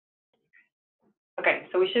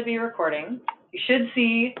so we should be recording. You should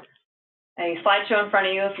see a slideshow in front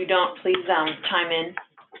of you. If you don't, please chime in.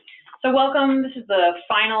 So welcome. This is the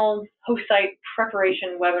final host site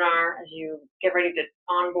preparation webinar as you get ready to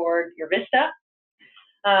onboard your VISTA.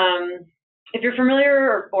 If you're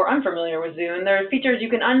familiar or unfamiliar with Zoom, there are features you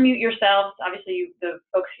can unmute yourselves. Obviously, the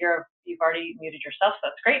folks here, you've already muted yourself, so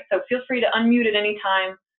that's great. So feel free to unmute at any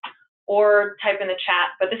time or type in the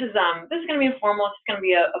chat. But this is going to be informal. It's going to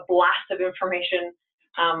be a blast of information.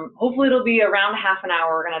 Hopefully, it'll be around half an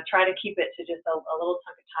hour. We're going to try to keep it to just a little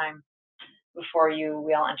chunk of time before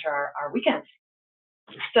we all enter our weekends.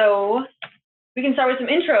 So we can start with some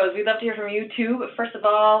intros. We'd love to hear from you too. But first of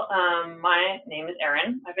all, my name is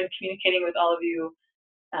Erin. I've been communicating with all of you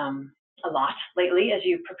a lot lately as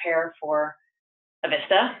you prepare for a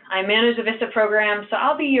VISTA. I manage the VISTA program, so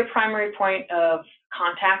I'll be your primary point of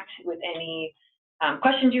contact with any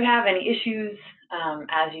questions you have, any issues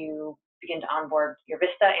as you begin to onboard your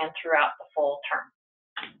VISTA and throughout the full term.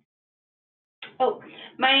 Oh,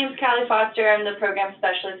 my name is Callie Foster. I'm the program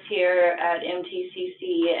specialist here at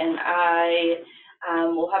MTCC, and I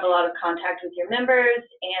will have a lot of contact with your members.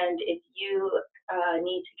 And if you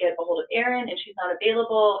need to get a hold of Erin and she's not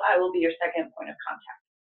available, I will be your second point of contact.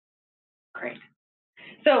 Great.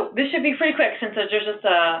 So this should be pretty quick since there's just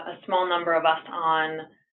a small number of us on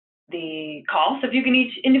the call. So if you can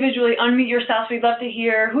each individually unmute yourselves, we'd love to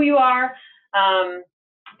hear who you are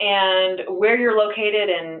and where you're located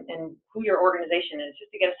and who your organization is,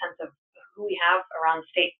 just to get a sense of who we have around the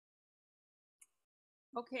state.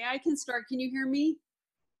 Okay, I can start. Can you hear me?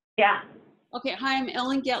 Yeah. Okay, hi, I'm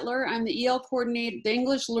Ellen Getler. I'm the EL coordinator, the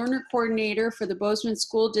English learner coordinator for the Bozeman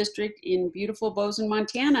School District in beautiful Bozeman,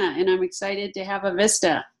 Montana, and I'm excited to have a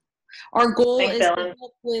VISTA. Our goal is to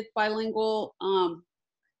help with bilingual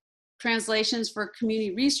translations for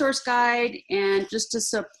community resource guide and just to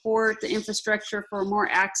support the infrastructure for more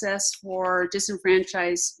access for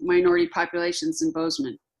disenfranchised minority populations in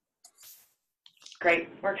Bozeman. Great,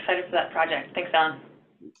 we're excited for that project. Thanks, Ellen.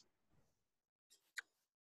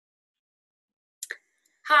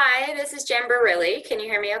 Hi, this is Jen Barilli. Can you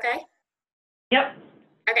hear me okay? Yep.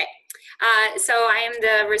 Okay. So I am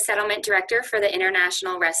the Resettlement Director for the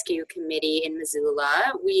International Rescue Committee in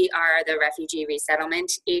Missoula. We are the Refugee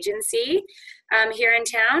Resettlement Agency here in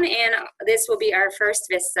town, and this will be our first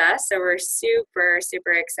VISTA, so we're super,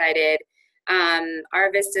 super excited.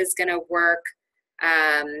 Our VISTA is going to work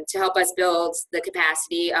to help us build the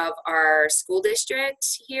capacity of our school district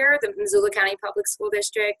here, the Missoula County Public School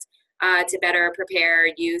District, to better prepare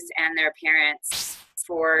youth and their parents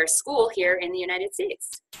for school here in the United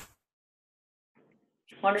States.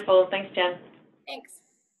 Wonderful. Thanks, Jen. Thanks.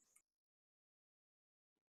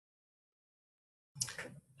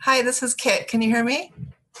 Hi, this is Kit. Can you hear me?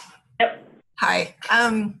 Yep. Hi.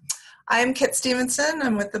 I'm Kit Stevenson.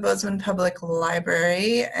 I'm with the Bozeman Public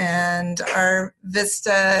Library, and our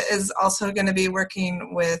VISTA is also going to be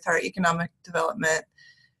working with our Economic Development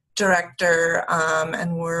Director,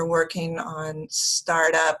 and we're working on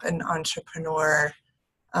Startup and Entrepreneur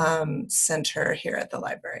Center here at the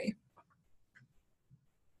library.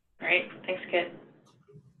 Great. Thanks, Kit.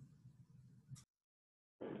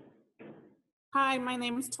 Hi, my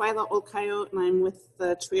name is Twyla Old Coyote, and I'm with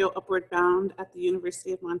the trio Upward Bound at the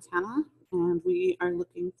University of Montana, and we are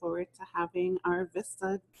looking forward to having our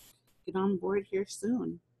VISTA get on board here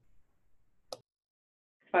soon.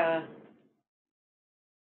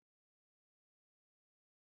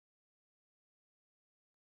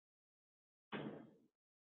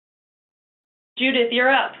 Judith,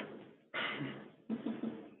 you're up.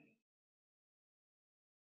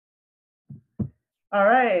 All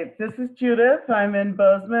right, this is Judith. I'm in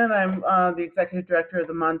Bozeman. I'm the Executive Director of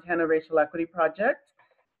the Montana Racial Equity Project.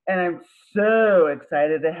 And I'm so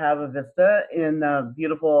excited to have a VISTA in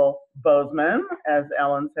beautiful Bozeman, as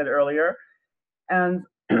Ellen said earlier. And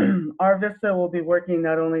our VISTA will be working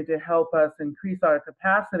not only to help us increase our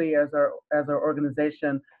capacity as our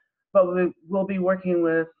organization, but we will be working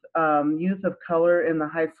with youth of color in the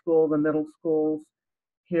high school, the middle schools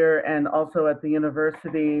here, and also at the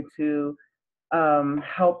university to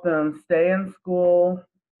help them stay in school,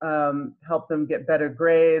 help them get better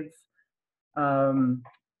grades,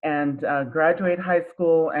 and graduate high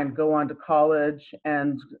school and go on to college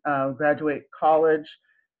and graduate college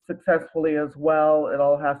successfully as well. It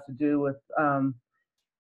all has to do with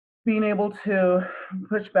being able to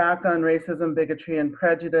push back on racism, bigotry, and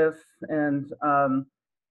prejudice, and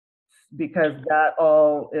because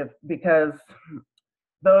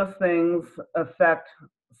those things affect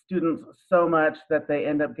students so much that they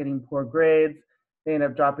end up getting poor grades, they end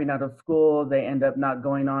up dropping out of school, they end up not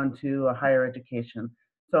going on to a higher education.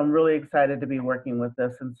 So I'm really excited to be working with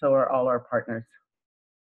this, and so are all our partners.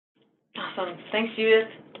 Awesome. Thanks, Judith.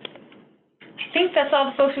 I think that's all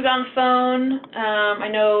the folks who got on the phone. I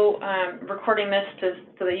know I'm recording this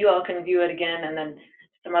so that you all can view it again, and then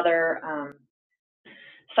some other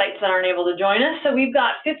sites that aren't able to join us. So we've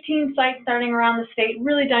got 15 sites starting around the state,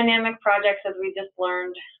 really dynamic projects as we just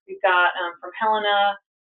learned. We've got from Helena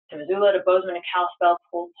to Missoula to Bozeman to Kalispell,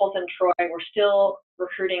 Polson, Troy. We're still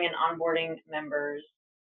recruiting and onboarding members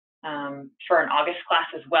for an August class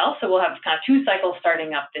as well. So we'll have kind of 2 cycles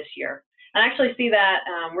starting up this year. And I actually see that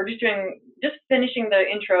we're just finishing the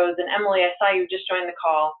intros. And Emily, I saw you just joined the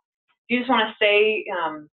call. If you just want to say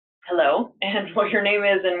hello and what your name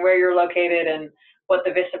is and where you're located and what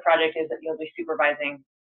the VISTA project is that you'll be supervising,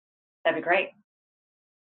 that'd be great.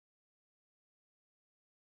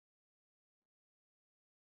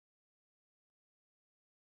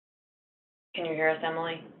 Can you hear us,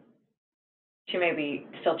 Emily? She may be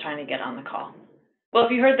still trying to get on the call. Well,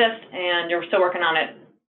 if you heard this and you're still working on it,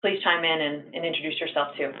 please chime in and introduce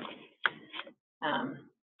yourself too.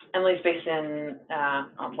 Emily's based in,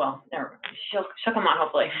 well, she'll come on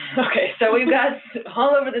hopefully. Okay, so we've got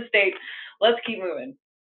all over the state. Let's keep moving.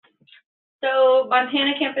 So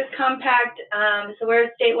Montana Campus Compact, so we're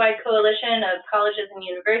a statewide coalition of colleges and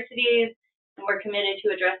universities, and we're committed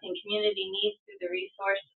to addressing community needs through the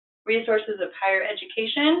resources of higher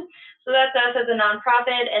education. So that's us as a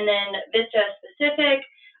nonprofit, and then VISTA specific.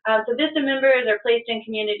 So VISTA members are placed in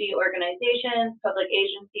community organizations, public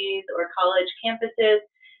agencies, or college campuses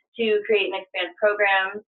to create and expand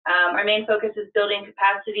programs. Our main focus is building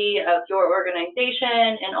capacity of your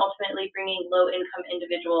organization and ultimately bringing low-income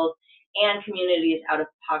individuals and communities out of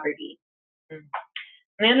poverty. And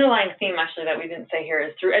the underlying theme actually that we didn't say here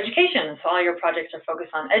is through education. So all your projects are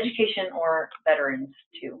focused on education or veterans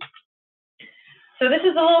too. So this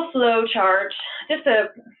is a little flow chart just to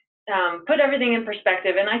put everything in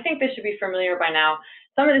perspective, and I think this should be familiar by now.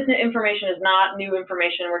 Some of this information is not new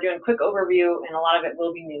information. We're doing a quick overview, and a lot of it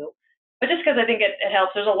will be new. But just because I think it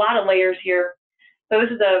helps, there's a lot of layers here. So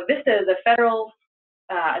this is VISTA is a federal,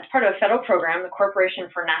 it's part of a federal program, the Corporation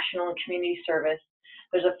for National and Community Service.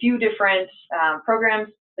 There's a few different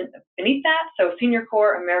programs beneath that. So Senior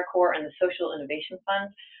Corps, AmeriCorps, and the Social Innovation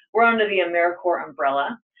Fund. We're under the AmeriCorps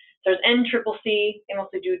umbrella. There's NCCC, they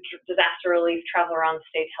mostly do disaster relief, travel around the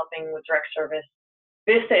state helping with direct service.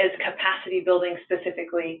 VISTA is capacity building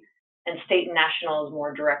specifically, and state and national is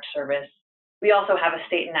more direct service. We also have a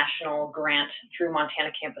state and national grant through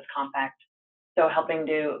Montana Campus Compact, so helping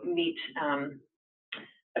to meet,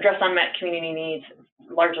 address unmet community needs,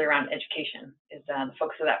 largely around education is the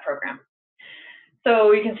focus of that program.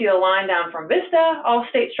 So you can see the line down from VISTA. All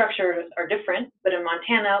state structures are different, but in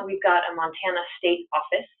Montana, we've got a Montana State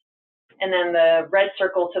Office. And then the red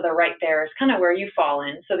circle to the right there is kind of where you fall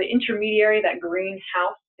in. So the intermediary, that green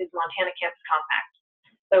house, is Montana Campus Compact.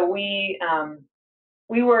 So we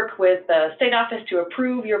work with the state office to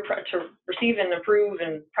receive and approve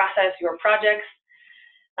and process your projects.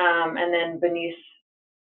 And then beneath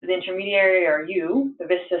the intermediary are you, the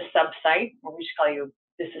VISTA sub-site, or we just call you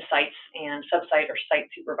VISTA sites, and sub-site or site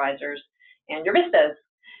supervisors, and your VISTAs.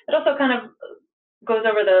 It also kind of goes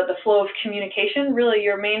over the flow of communication. Really,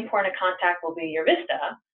 your main point of contact will be your VISTA,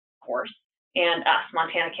 of course, and us,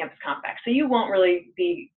 Montana Campus Compact. So you won't really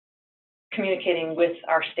be communicating with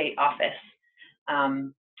our state office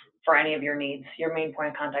for any of your needs. Your main point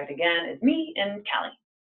of contact, again, is me and Callie.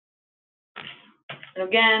 And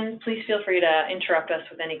again, please feel free to interrupt us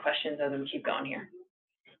with any questions as we keep going here.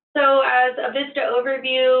 So as a VISTA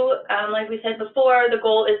overview, like we said before, the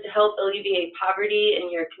goal is to help alleviate poverty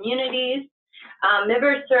in your communities.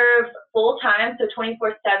 Members serve full-time, so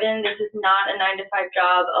 24/7. This is not a 9-to-5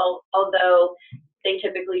 job, although they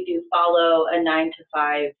typically do follow a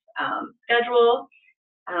 9-to-5 schedule.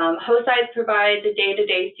 Host sites provide the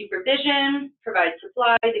day-to-day supervision, provide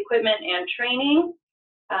supplies, equipment, and training.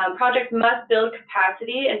 Projects must build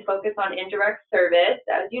capacity and focus on indirect service,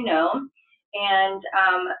 as you know, and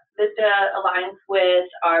VISTA aligns with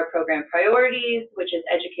our program priorities, which is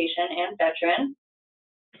education and veterans.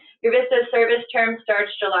 Your VISTA service term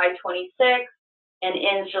starts July 26th and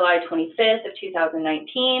ends July 25th of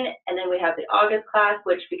 2019, and then we have the August class,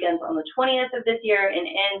 which begins on the 20th of this year and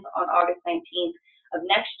ends on August 19th of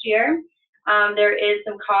next year. There is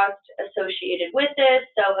some cost associated with this,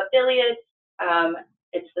 so affiliates,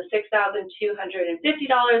 it's the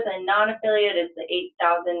 $6,250, and non-affiliate is the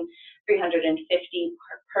 $8,350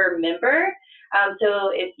 per member.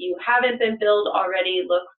 So if you haven't been billed already,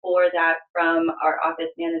 look for that from our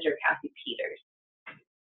office manager, Kathy Peters.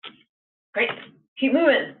 Great. Keep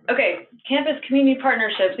moving. Okay, campus community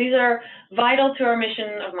partnerships. These are vital to our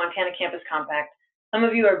mission of Montana Campus Compact. Some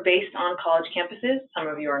of you are based on college campuses, some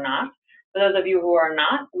of you are not. For those of you who are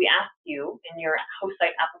not, we ask you in your host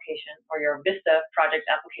site application or your VISTA project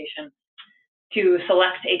application to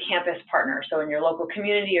select a campus partner. So in your local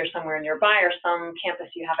community or somewhere nearby or some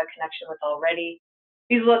campus you have a connection with already.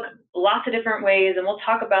 These look lots of different ways, and we'll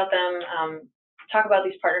talk about them, talk about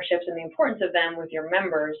these partnerships and the importance of them with your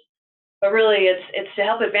members. But really, it's to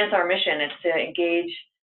help advance our mission. It's to engage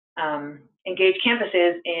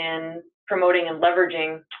campuses in promoting and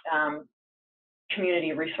leveraging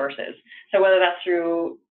community resources. So whether that's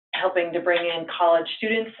through helping to bring in college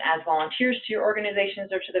students as volunteers to your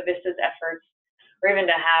organizations or to the VISTA's efforts, or even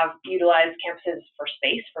to have utilized campuses for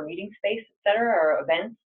space, for meeting space, et cetera, or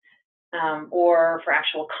events, or for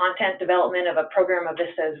actual content development of a program a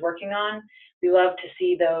VISTA is working on. We love to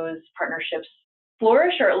see those partnerships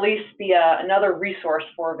flourish, or at least be another resource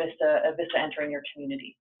for a VISTA entering your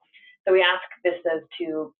community. So we ask VISTAs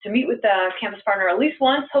to meet with the campus partner at least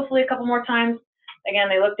once, hopefully a couple more times. Again,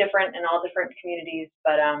 they look different in all different communities,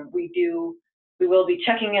 but we will be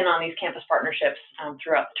checking in on these campus partnerships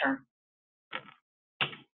throughout the term.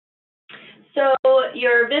 So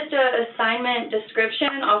your VISTA assignment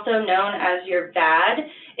description, also known as your VAD,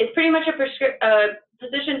 is pretty much a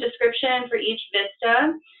position description for each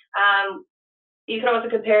VISTA. You can also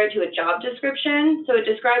compare it to a job description. So it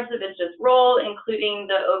describes the VISTA's role, including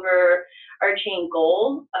the overarching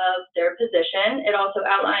goal of their position. It also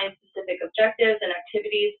outlines specific objectives and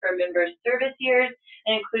activities for members' service years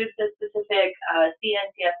and includes the specific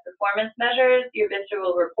CNCF performance measures your VISTA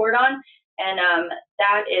will report on. And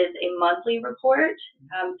that is a monthly report.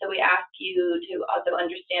 So we ask you to also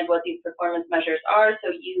understand what these performance measures are so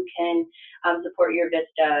you can support your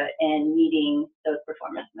VISTA in meeting those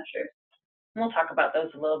performance measures. We'll talk about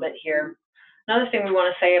those a little bit here. Another thing we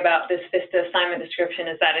want to say about this VISTA assignment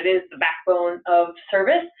description is that it is the backbone of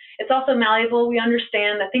service. It's also malleable. We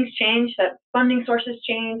understand that things change, that funding sources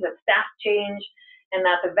change, that staff change, and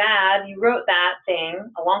that the VAD, you wrote that thing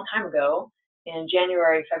a long time ago in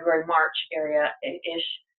January, February, March area-ish.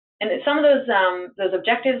 And some of those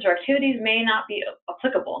objectives or activities may not be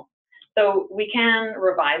applicable. So we can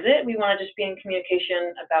revise it. We want to just be in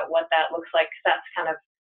communication about what that looks like, because that's kind of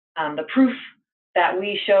the proof that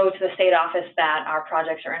we show to the state office that our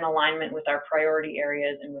projects are in alignment with our priority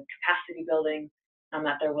areas and with capacity building,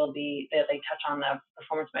 that there will be, that they touch on the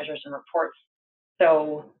performance measures and reports.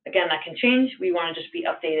 So again, that can change. We want to just be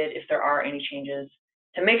updated if there are any changes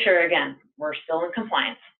to make sure, again, we're still in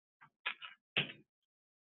compliance.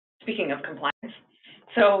 Speaking of compliance,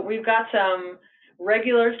 so we've got some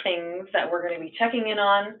regular things that we're going to be checking in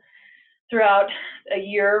on throughout a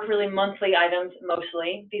year, really monthly items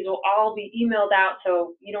mostly. These will all be emailed out,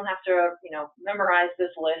 so you don't have to, memorize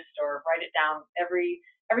this list or write it down.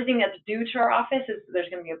 Everything that's due to our office there's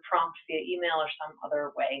going to be a prompt via email or some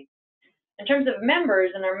other way. In terms of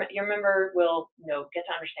members, and your member will get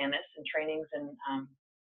to understand this in trainings and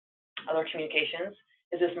other communications,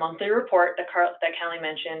 is this monthly report that Kelly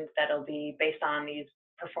mentioned that'll be based on these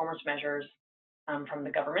performance measures from the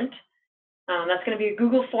government. That's going to be a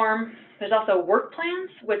Google form. There's also work plans,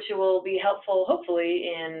 which will be helpful,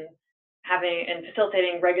 hopefully, in having and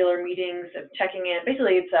facilitating regular meetings of checking in.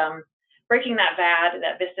 Basically, it's breaking that VAD,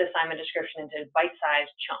 that VISTA assignment description, into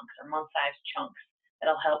bite-sized chunks or month-sized chunks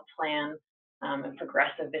that'll help plan and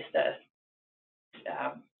progress a VISTA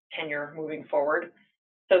tenure moving forward.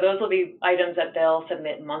 So those will be items that they'll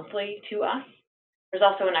submit monthly to us. There's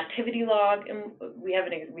also an activity log, and we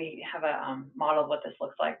have a model of what this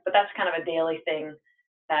looks like, but that's kind of a daily thing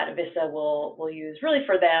that VISTA will use really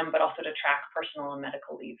for them, but also to track personal and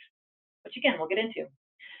medical leave, which again, we'll get into.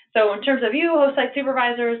 So in terms of you, host site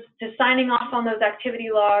supervisors, to signing off on those activity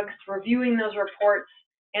logs, reviewing those reports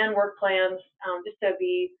and work plans, just to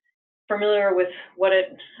be familiar with what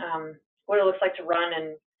it looks like to run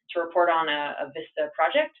and to report on a VISTA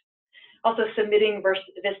project. Also submitting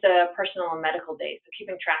VISTA personal and medical days, so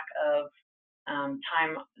keeping track of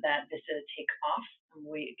time that VISTA take off. And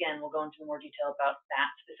we'll go into more detail about that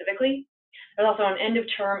specifically. There's also an end of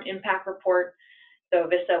term impact report. So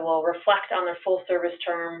VISTA will reflect on their full service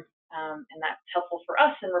term, and that's helpful for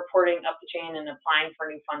us in reporting up the chain and applying for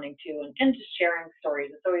new funding too, and just sharing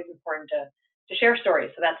stories. It's always important to share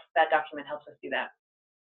stories, so that document helps us do that.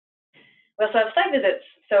 We also have site visits,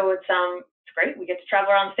 so it's great. We get to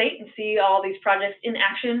travel around the state and see all these projects in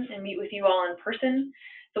action and meet with you all in person.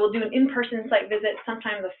 So we'll do an in-person site visit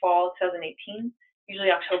sometime in the fall 2018,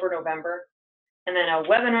 usually October, November, and then a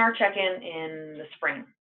webinar check-in in the spring.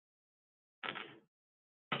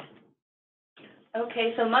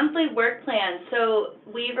 Okay, so monthly work plans. So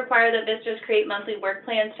we require that VISTAs create monthly work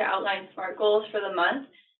plans to outline SMART goals for the month.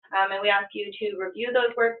 And we ask you to review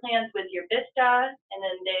those work plans with your VISTA, and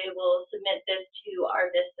then they will submit this to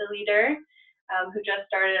our VISTA leader, who just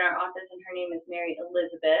started in our office, and her name is Mary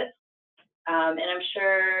Elizabeth. And I'm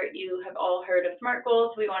sure you have all heard of SMART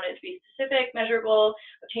goals. We want it to be specific, measurable,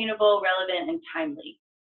 obtainable, relevant, and timely.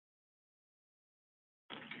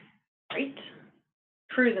 Great.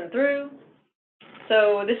 Cruising through.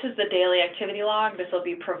 So this is the daily activity log. This will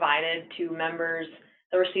be provided to members.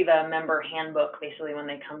 They'll receive a member handbook basically when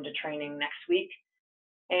they come to training next week.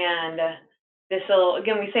 And this will,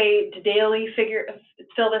 again, we say to daily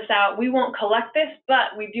fill this out. We won't collect this,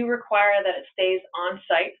 but we do require that it stays on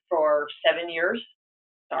site for 7 years.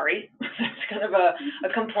 Sorry, that's kind of a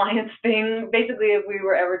compliance thing. Basically, if we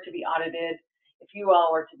were ever to be audited, if you all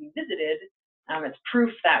were to be visited, it's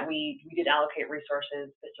proof that we did allocate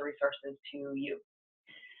resources, VISTA resources to you.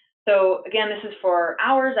 So again, this is for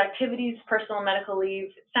hours, activities, personal medical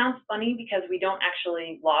leave. It sounds funny because we don't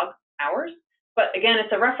actually log hours, but again,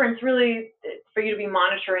 it's a reference really for you to be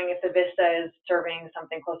monitoring if the VISTA is serving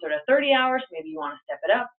something closer to 30 hours, maybe you want to step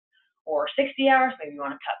it up, or 60 hours, maybe you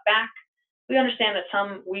want to cut back. We understand that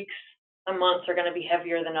some weeks and months are going to be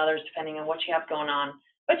heavier than others depending on what you have going on,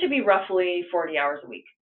 but it should be roughly 40 hours a week.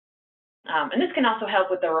 And this can also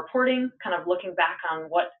help with the reporting, kind of looking back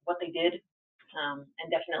on what they did. And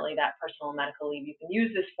definitely that personal medical leave. You can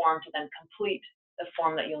use this form to then complete the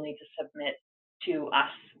form that you'll need to submit to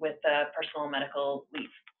us with the personal medical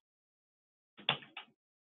leave.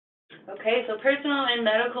 Okay, so personal and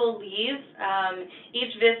medical leave.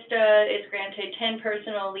 Each VISTA is granted 10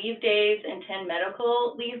 personal leave days and 10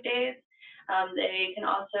 medical leave days. They can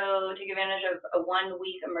also take advantage of a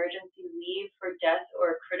 1-week emergency leave for death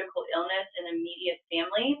or critical illness in immediate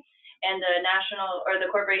family. And the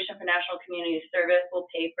Corporation for National Community Service will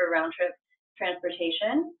pay for round-trip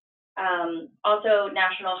transportation. Also,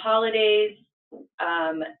 national holidays.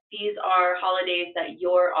 These are holidays that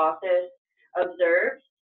your office observes,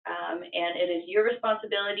 and it is your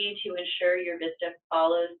responsibility to ensure your VISTA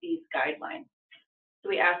follows these guidelines. So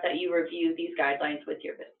we ask that you review these guidelines with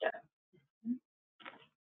your VISTA.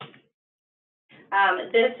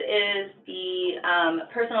 This is the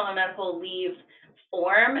personal and medical leave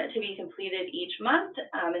form to be completed each month,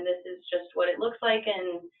 and this is just what it looks like.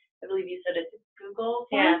 And I believe you said it's a Google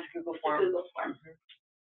form. Yeah, it's a Google form. It's a Google form.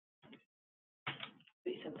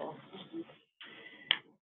 Pretty simple.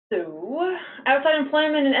 So, outside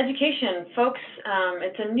employment and education, folks,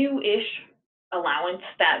 it's a new-ish allowance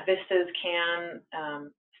that VISTAs can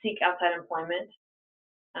seek outside employment.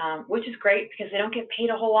 Which is great because they don't get paid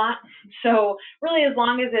a whole lot. So really, as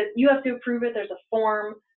long as you have to approve it, there's a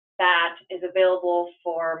form that is available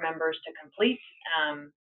for members to complete,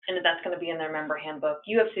 and that's going to be in their member handbook.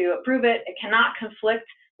 You have to approve it. It cannot conflict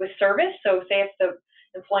with service. So say if the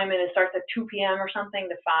employment starts at 2 p.m. or something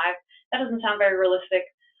to 5, that doesn't sound very realistic,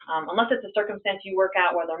 unless it's a circumstance you work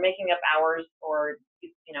out where they're making up hours, or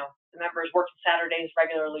the member is working Saturdays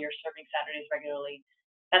regularly or serving Saturdays regularly.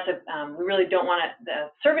 That's we really don't want it.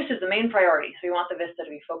 The service is the main priority, so we want the VISTA to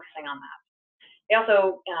be focusing on that. They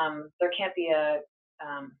also, there can't be a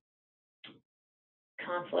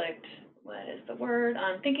conflict. What is the word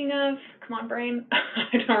I'm thinking of? Come on, brain.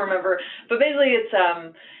 I don't remember. But basically, it's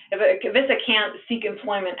if VISTA can't seek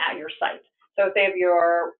employment at your site. So say if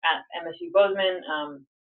you're at MSU Bozeman,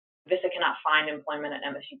 VISTA cannot find employment at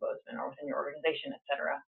MSU Bozeman or within your organization, et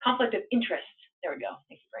cetera. Conflict of interest. There we go.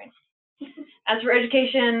 Thank you, brain. As for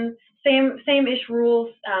education, same-ish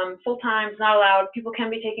rules. Full-time is not allowed. People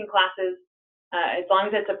can be taking classes. As long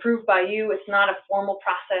as it's approved by you, it's not a formal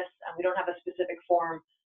process. We don't have a specific form,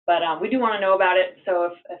 but we do want to know about it.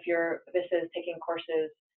 So if your VISTA is taking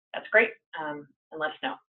courses, that's great, and let us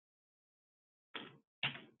know.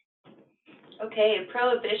 Okay,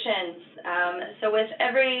 prohibitions. So with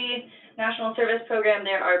every national service program,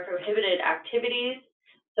 there are prohibited activities.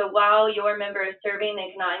 So while your member is serving,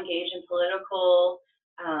 they cannot engage in political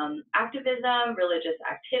activism, religious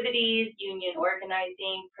activities, union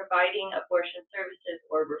organizing, providing abortion services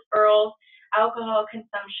or referrals, alcohol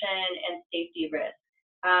consumption, and safety risk.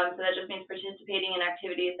 So that just means participating in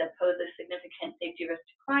activities that pose a significant safety risk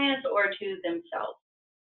to clients or to themselves.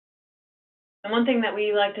 And one thing that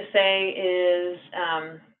we like to say is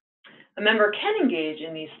a member can engage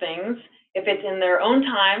in these things if it's in their own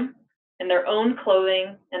time, in their own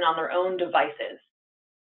clothing, and on their own devices.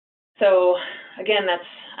 So again, that's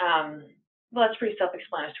well, that's pretty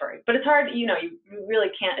self-explanatory. But it's hard, you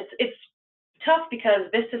really can't. It's tough because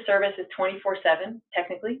VISTA service is 24/7.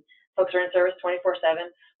 Technically, folks are in service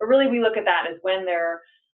 24/7. But really, we look at that as when they're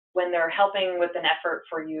when they're helping with an effort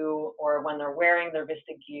for you, or when they're wearing their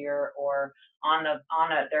VISTA gear, or on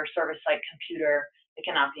their service site computer, they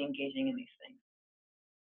cannot be engaging in these things.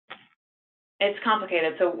 It's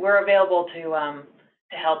complicated, so we're available to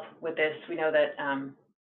help with this. We know that,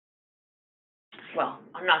 well,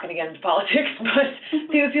 I'm not going to get into politics, but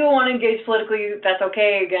if people want to engage politically, that's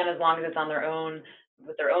okay, again, as long as it's on their own,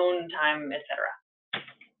 with their own time, etc.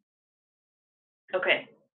 Okay,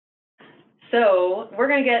 so we're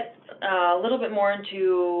going to get a little bit more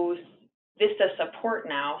into VISTA support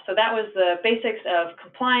now. So that was the basics of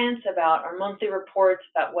compliance, about our monthly reports,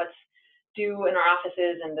 about what's due in our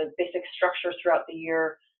offices, and the basic structure throughout the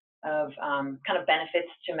year of kind of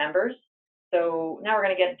benefits to members. So now we're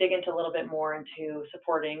going to dig into a little bit more into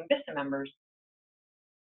supporting VISTA members.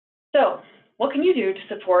 So what can you do to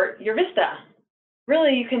support your VISTA?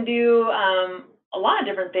 Really, you can do a lot of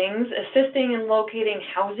different things. Assisting in locating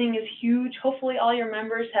housing is huge. Hopefully all your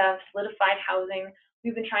members have solidified housing.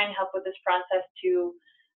 We've been trying to help with this process too.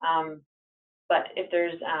 But if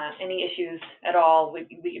there's any issues at all, we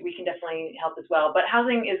can definitely help as well. But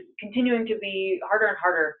housing is continuing to be harder and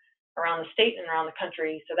harder around the state and around the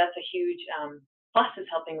country. So that's a huge plus, is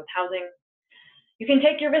helping with housing. You can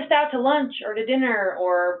take your VISTA out to lunch or to dinner,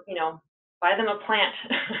 or, you know, buy them a plant.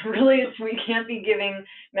 Really, we can't be giving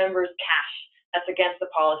members cash. That's against the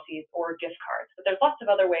policies, or gift cards. But there's lots of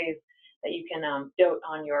other ways that you can dote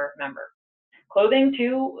on your member. Clothing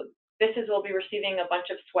too. VISTAs will be receiving a bunch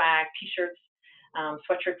of swag, t-shirts,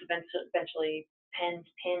 sweatshirts, eventually pins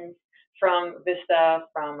from VISTA,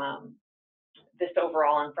 from VISTA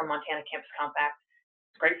overall, and from Montana Campus Compact.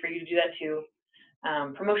 It's great for you to do that too.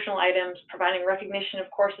 Promotional items, providing recognition, of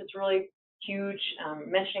course, it's really huge.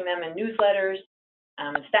 Mentioning them in newsletters,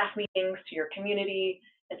 and staff meetings to your community,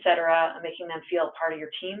 etc., making them feel part of your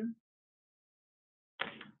team.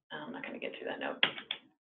 I'm not going to get through that note.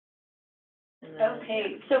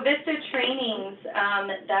 Okay, so VISTA trainings,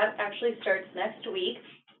 that actually starts next week.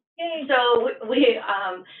 Yay. So we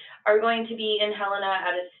are going to be in Helena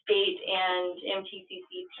at a state and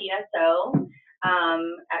MTCC TSO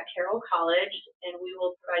at Carroll College, and we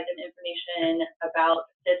will provide them information about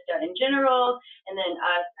VISTA in general, and then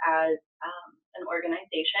us as an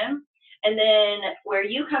organization. And then where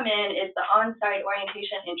you come in is the on-site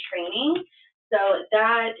orientation and training. So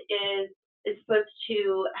that is supposed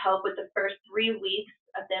to help with the first 3 weeks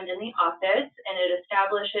of them in the office, and it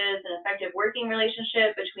establishes an effective working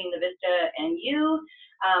relationship between the VISTA and you,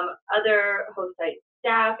 other host site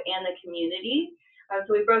staff, and the community.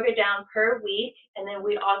 So we broke it down per week, and then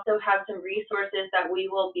we also have some resources that we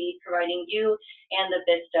will be providing you and the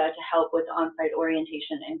VISTA to help with on-site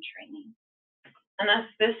orientation and training. And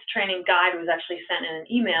this training guide was actually sent in an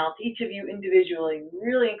email to each of you individually. We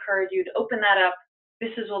really encourage you to open that up.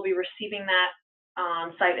 VISTAs will be receiving that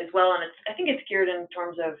on site as well, and I think it's geared in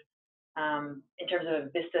terms of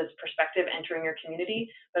VISTA's perspective entering your community.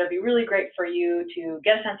 But it'd be really great for you to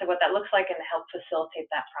get a sense of what that looks like and to help facilitate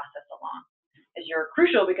that process along. As you're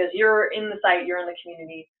crucial, because you're in the site, you're in the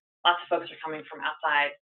community. Lots of folks are coming from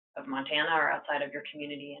outside of Montana or outside of your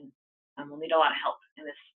community, and we'll need a lot of help in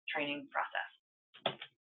this training process.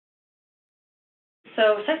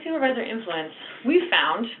 So site supervisor influence, we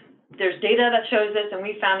found, there's data that shows this, and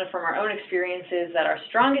we found it from our own experiences, that our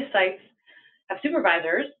strongest sites have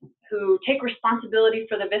supervisors who take responsibility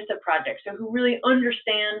for the VISTA project, so who really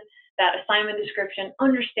understand that assignment description,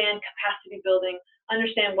 understand capacity building,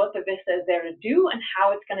 understand what the VISTA is there to do and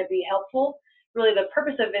how it's going to be helpful. Really, the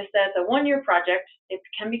purpose of VISTA, it's a one-year project. It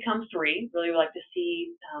can become 3. Really, we like to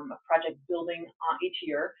see a project building each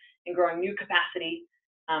year and growing new capacity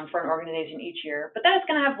for an organization each year. But that is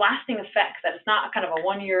going to have lasting effects, that it's not kind of a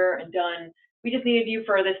 1 year and done. We just needed you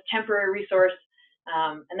for this temporary resource,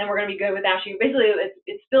 and then we're going to be good without you. Basically,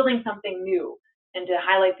 it's building something new, and to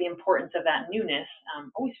highlight the importance of that newness,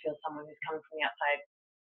 always feel someone who's coming from the outside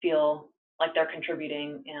feel like they're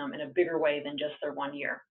contributing in a bigger way than just their 1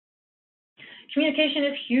 year. Communication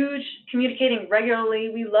is huge. Communicating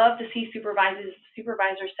regularly. We love to see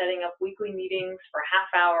supervisors setting up weekly meetings for a half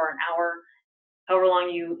hour, an hour, however long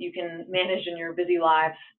you can manage in your busy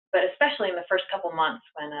lives, but especially in the first couple months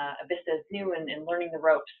when a VISTA is new and learning the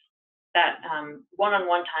ropes, that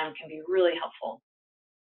one-on-one time can be really helpful.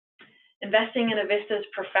 Investing in a VISTA's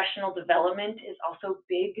professional development is also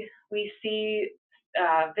big. We see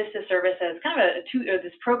VISTA service as kind of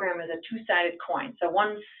this program is a two-sided coin. So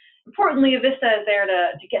importantly, a VISTA is there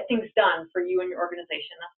to get things done for you and your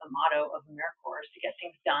organization. That's the motto of AmeriCorps, is to get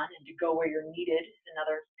things done and to go where you're needed, is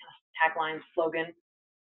another kind of tagline, slogan.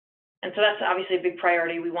 And so that's obviously a big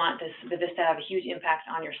priority. We want the VISTA to have a huge impact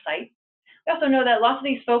on your site. We also know that lots of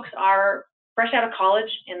these folks are fresh out of college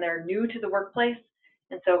and they're new to the workplace.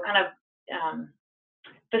 And so kind of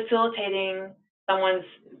facilitating someone's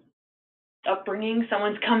upbringing,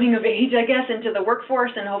 someone's coming of age, I guess, into the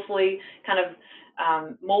workforce, and hopefully kind of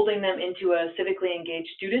molding them into a civically engaged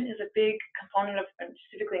student is a big component of a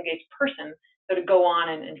civically engaged person, so to go on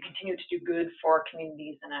and continue to do good for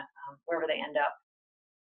communities and wherever they end up.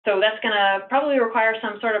 So that's going to probably require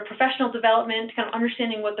some sort of professional development, kind of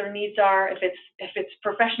understanding what their needs are, if it's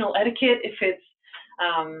professional etiquette, if it's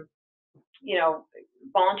you know,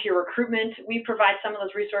 volunteer recruitment. We provide some of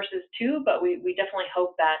those resources too, but we definitely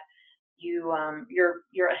hope that you're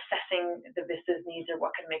assessing the VISTA's needs or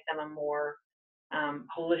what can make them a more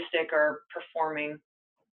holistic or performing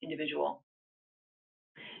individual.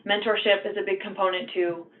 Mentorship is a big component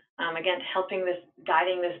too. Again,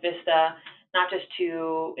 guiding this VISTA, not just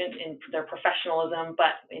in their professionalism,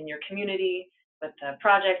 but in your community, with the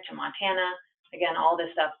project to Montana. Again, all this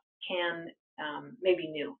stuff may be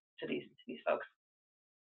new to these folks.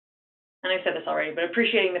 And I said this already, but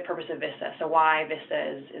appreciating the purpose of VISTA. So why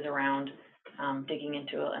VISTA is around, digging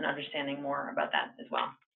into and understanding more about that as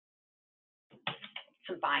well.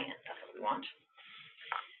 Some buy-in, that's what we want.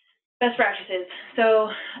 Best practices. So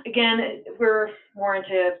again, we're more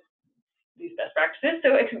into these best practices.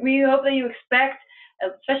 So we hope that you expect,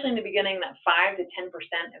 especially in the beginning, that 5 to 10%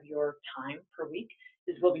 of your time per week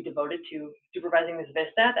will be devoted to supervising this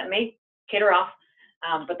VISTA. That may cater off,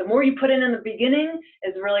 but the more you put in the beginning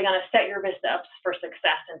is really going to set your VISTA up for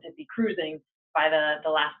success and to be cruising by the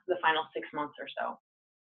final 6 months or so.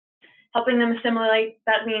 Helping them assimilate,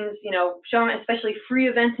 that means, you know, showing especially free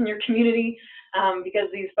events in your community, because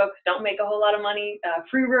these folks don't make a whole lot of money.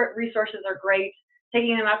 Free resources are great.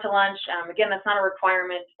 Taking them out to lunch, again, that's not a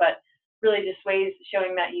requirement, but really just ways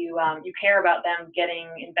showing that you care about them getting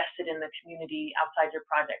invested in the community outside your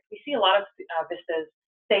project. We see a lot of VISTAs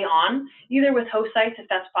stay on, either with host sites if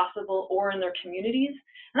that's possible, or in their communities.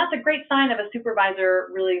 And that's a great sign of a supervisor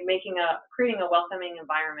really creating a welcoming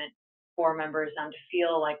environment for members to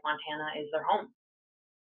feel like Montana is their home.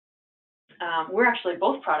 We're actually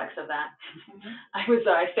both products of that.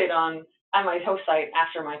 I stayed on my host site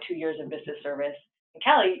after my 2 years of VISTA service. And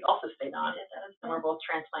Callie also stayed on, and we're both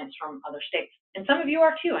transplants from other states. And some of you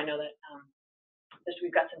are too. I know that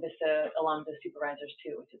we've got some VISTA alums as supervisors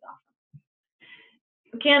too, which is awesome.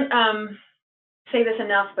 We can't say this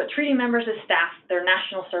enough, but treating members as staff, they're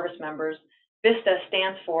national service members. VISTA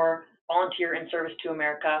stands for Volunteer in Service to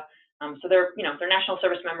America. So they're national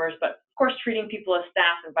service members, but of course treating people as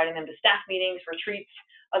staff, inviting them to staff meetings, retreats,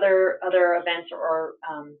 other events or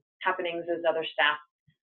happenings as other staff,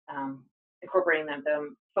 incorporating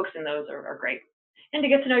them folks in those are great. And to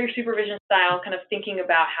get to know your supervision style, kind of thinking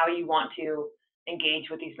about how you want to engage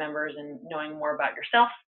with these members and knowing more about yourself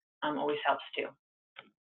always helps too.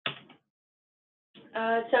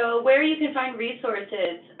 So where you can find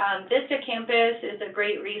resources, VISTA Campus is a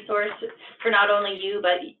great resource for not only you,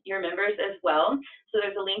 but your members as well. So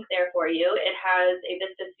there's a link there for you. It has a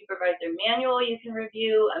VISTA supervisor manual you can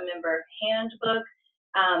review, a member handbook,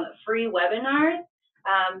 free webinars,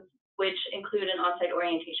 which include an on-site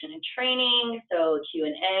orientation and training, so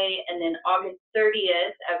Q&A, and then August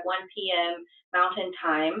 30th at 1 p.m. Mountain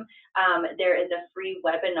Time, there is a free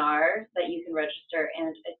webinar that you can register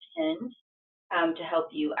and attend to help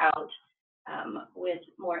you out with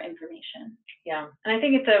more information. Yeah, and I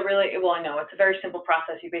think it's a very simple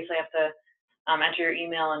process. You basically have to enter your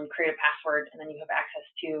email and create a password, and then you have access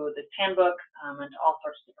to this handbook and to all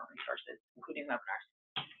sorts of different resources, including webinars.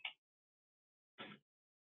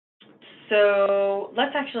 So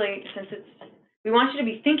let's actually, we want you to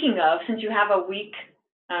be thinking of, since you have a week,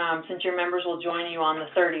 since your members will join you on the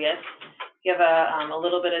 30th, you have a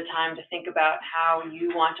little bit of time to think about how you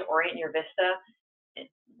want to orient your VISTA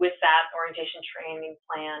with that orientation training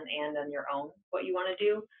plan and on your own, what you want to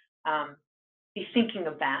do. Be thinking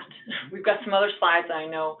of that. We've got some other slides. I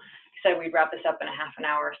know you said we'd wrap this up in a half an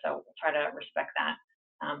hour, so we'll try to respect that.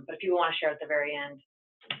 But if you want to share at the very end,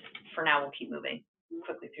 for now, we'll keep moving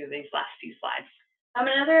quickly through these last few slides.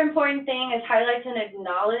 Another important thing is highlights and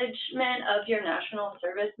acknowledgement of your national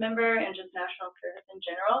service member and just national service in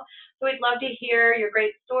general. So we'd love to hear your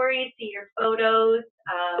great stories, see your photos,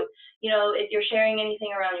 if you're sharing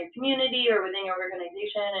anything around your community or within your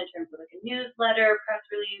organization in terms of like a newsletter, press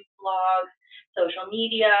release, blogs, social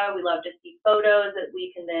media. We love to see photos that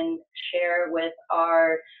we can then share with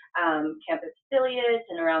our campus affiliates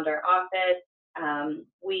and around our office.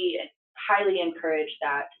 We highly encourage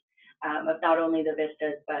that. Of not only the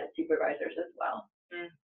VISTAs, but supervisors as well.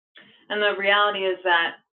 And the reality is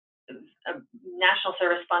that national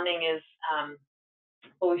service funding is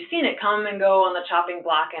Well, we've seen it come and go on the chopping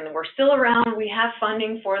block, and we're still around. We have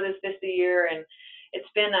funding for this VISTA year, and it's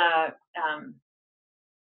been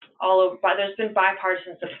there's been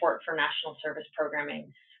bipartisan support for national service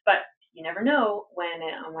programming, but you never know when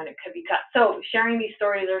it could be cut. So sharing these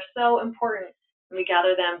stories are so important, and we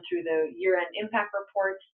gather them through the year-end impact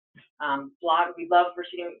reports, blog. We love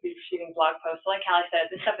receiving blog posts. Like Callie said,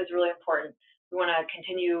 this stuff is really important. We want to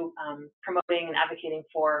continue promoting and advocating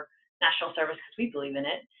for national service because we believe in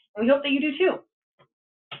it, and we hope that you do too.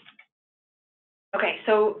 Okay,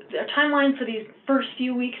 so the timeline for these first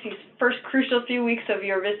few weeks, these first crucial few weeks of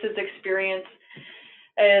your VISTA's experience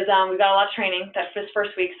is we've got a lot of training this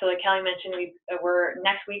first week. So like Callie mentioned,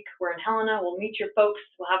 next week we're in Helena. We'll meet your folks.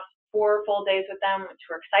 We'll have 4 full days with them, which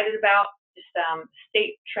we're excited about. Just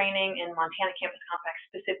state training and Montana Campus Compact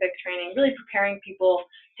specific training, really preparing people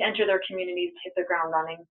to enter their communities, hit the ground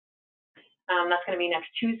running. That's going to be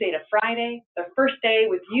next Tuesday to Friday. The first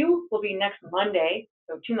day with you will be next Monday,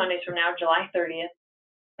 so 2 Mondays from now, July 30th.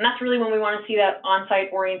 And that's really when we want to see that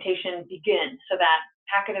on-site orientation begin, so that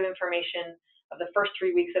packet of information of the first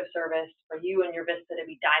 3 weeks of service for you and your VISTA to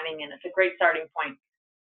be diving in. It's a great starting point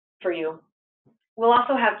for you. We'll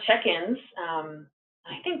also have check-ins.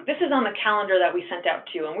 I think this is on the calendar that we sent out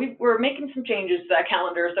too, and we're making some changes to that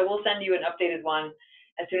calendar, so we'll send you an updated one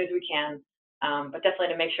as soon as we can. But definitely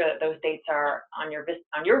to make sure that those dates are on your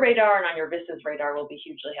radar and on your VISTA's radar will be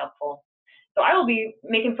hugely helpful. So I will be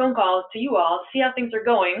making phone calls to you all to see how things are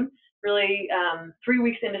going, really 3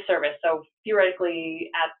 weeks into service. So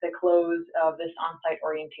theoretically at the close of this on-site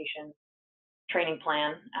orientation training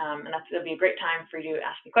plan. And it'll be a great time for you to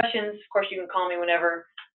ask me questions. Of course, you can call me whenever,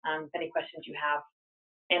 any questions you have.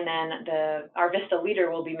 And then our VISTA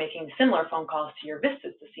leader will be making similar phone calls to your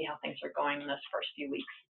VISTAs to see how things are going in those first few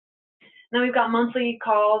weeks. And then we've got monthly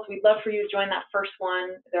calls. We'd love for you to join that first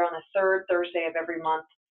one. They're on the 3rd Thursday of every month.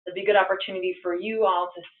 It'll be a good opportunity for you all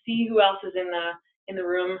to see who else is in the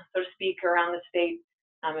room, so to speak, around the state,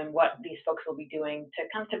 and what these folks will be doing to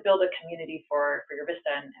come to build a community for your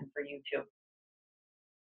VISTA and for you too.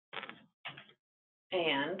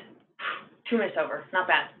 And 2 minutes over, not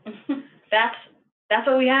bad. That's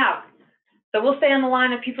what we have. So we'll stay on the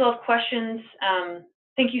line if people have questions.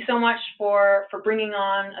 Thank you so much for bringing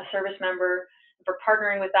on a service member, for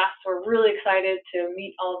partnering with us. We're really excited to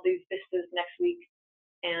meet all of these VISTAs next week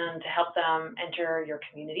and to help them enter your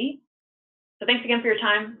community. So thanks again for your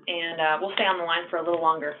time, and we'll stay on the line for a little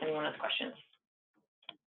longer if anyone has questions.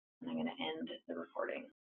 And I'm going to end the recording.